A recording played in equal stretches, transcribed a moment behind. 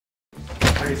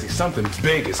crazy. Something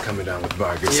big is coming down with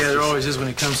Vargas. Yeah, there always is when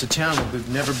it comes to town. We've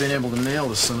never been able to nail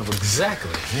the son of a...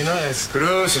 Exactly. You know, it's...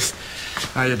 Cruz,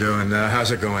 how you doing?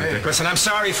 How's it going? Hey. Listen, I'm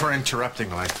sorry for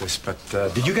interrupting like this, but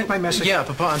did you get my message? Yeah,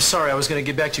 Papa, I'm sorry. I was going to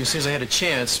get back to you as soon as I had a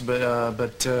chance, but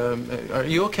are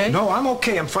you okay? No, I'm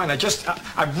okay. I'm fine.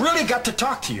 I really got to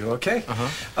talk to you, okay?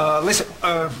 Listen,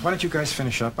 why don't you guys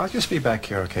finish up? I'll just be back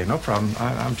here, okay? No problem.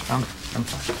 I'm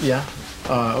fine. Yeah?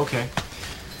 Okay.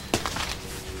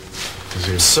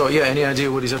 So, yeah, any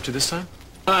idea what he's up to this time?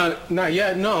 Not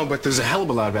yet, no, but there's a hell of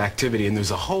a lot of activity, and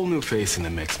there's a whole new face in the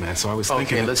mix, man, so I was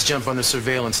thinking... Okay, let's jump on the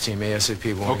surveillance team ASAP.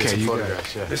 We'll get some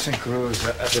photographs, yeah. Listen, Cruz,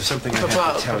 there's something I have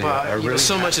to tell Papa, you.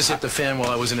 So much has hit the fan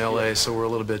while I was in L.A., so we're a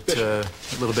little bit,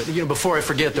 you know, before I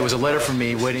forget, there was a letter from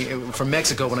me waiting from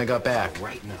Mexico when I got back.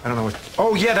 Right now. I don't know what...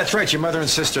 Oh, yeah, that's right. Your mother and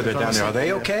sister, they're down there. Are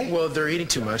they okay? Well, they're eating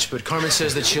too much, but Carmen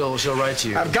says that she'll write to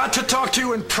you. I've got to talk to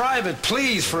you in private,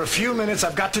 please, for a few minutes.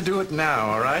 I've got to do it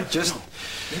now, all right? Just...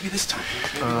 Maybe this time.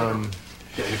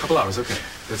 Yeah, in a couple hours, okay.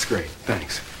 That's great.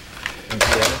 Thanks.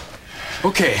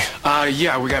 Okay,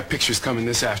 yeah, we got pictures coming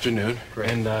this afternoon,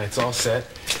 and it's all set.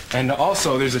 And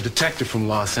also, there's a detective from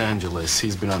Los Angeles.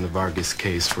 He's been on the Vargas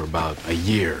case for about a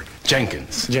year.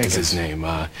 Jenkins is his name.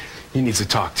 He needs to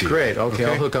talk to you. Great, okay,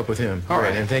 I'll hook up with him. All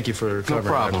right. And thank you for covering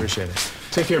No problem. I appreciate it.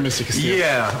 Take care, Mr. Castillo.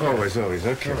 Yeah, always,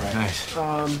 okay. All right. Nice.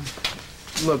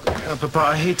 Look, Papa,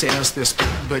 I hate to ask this,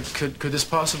 but could this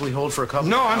possibly hold for a couple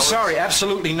No, of I'm hours? sorry,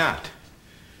 absolutely not.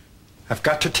 I've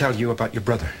got to tell you about your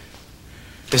brother.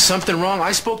 Is something wrong?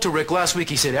 I spoke to Rick last week.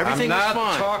 He said everything was fine. I'm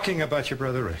not talking about your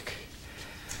brother Rick.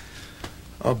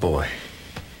 Oh, boy.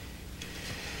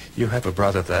 You have a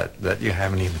brother that you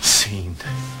haven't even seen.